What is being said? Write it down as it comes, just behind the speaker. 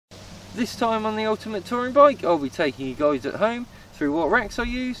This time on the Ultimate Touring Bike, I'll be taking you guys at home through what racks I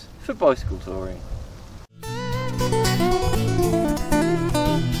use for bicycle touring.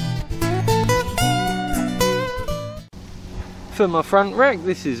 For my front rack,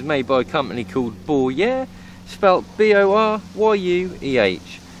 this is made by a company called Boyer, spelt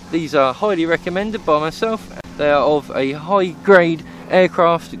B-O-R-Y-U-E-H. These are highly recommended by myself. They are of a high grade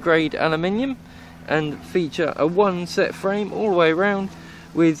aircraft grade aluminium and feature a one set frame all the way around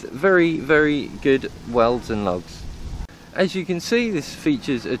with very good welds and lugs. As you can see, this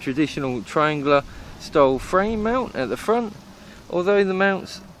features a traditional triangular style frame mount at the front, although the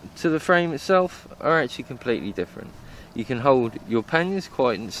mounts to the frame itself are actually completely different. You can hold your panniers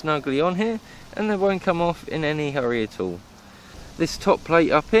quite snugly on here and they won't come off in any hurry at all. This top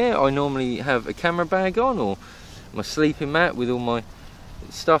plate up here, I normally have a camera bag on or my sleeping mat with all my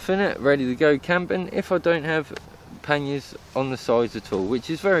stuff in it ready to go camping if I don't have panniers on the sides at all, which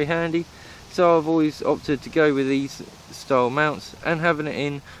is very handy. So I've always opted to go with these style mounts and having it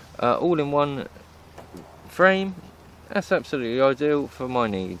in all in one frame. That's absolutely ideal for my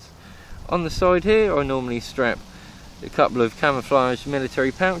needs. On the side here I normally strap a couple of camouflage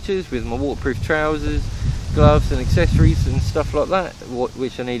military pouches with my waterproof trousers, gloves and accessories and stuff like that,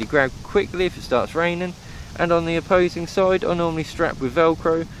 which I need to grab quickly if it starts raining. And on the opposing side I normally strap with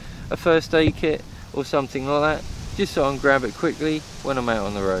Velcro, a first aid kit or something like that, just so I can grab it quickly when I'm out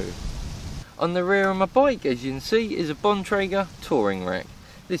on the road. On the rear of my bike, as you can see, is a Bontrager touring rack.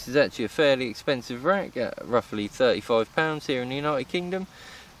 This is actually a fairly expensive rack at roughly £35 here in the United Kingdom,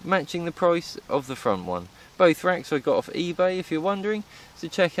 matching the price of the front one. Both racks I got off eBay if you're wondering, so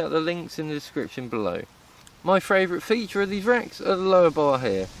check out the links in the description below. My favourite feature of these racks are the lower bar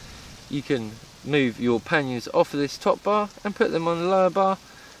here. You can move your panniers off of this top bar and put them on the lower bar,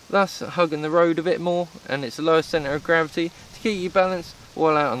 thus hugging the road a bit more, and it's a lower centre of gravity to keep you balanced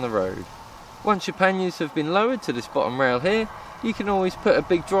while out on the road. Once your panniers have been lowered to this bottom rail here, you can always put a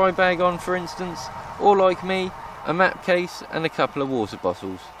big dry bag on, for instance, or like me, a map case and a couple of water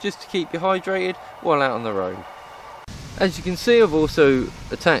bottles, just to keep you hydrated while out on the road. As you can see, I've also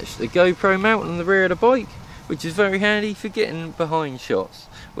attached a GoPro mount on the rear of the bike, which is very handy for getting behind shots,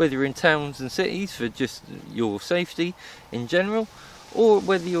 whether you're in towns and cities for just your safety in general, or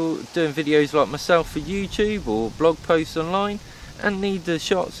whether you're doing videos like myself for YouTube or blog posts online and need the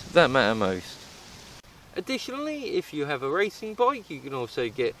shots that matter most. Additionally, if you have a racing bike, you can also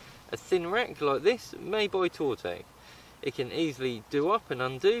get a thin rack like this made by Tortec. It can easily do up and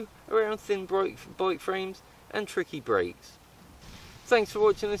undo around thin bike frames and tricky brakes. Thanks for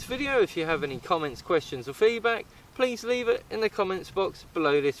watching this video. If you have any comments, questions or feedback, please leave it in the comments box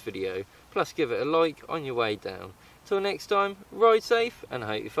below this video, plus give it a like on your way down. Till next time, ride safe and I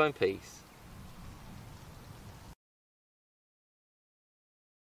hope you find peace.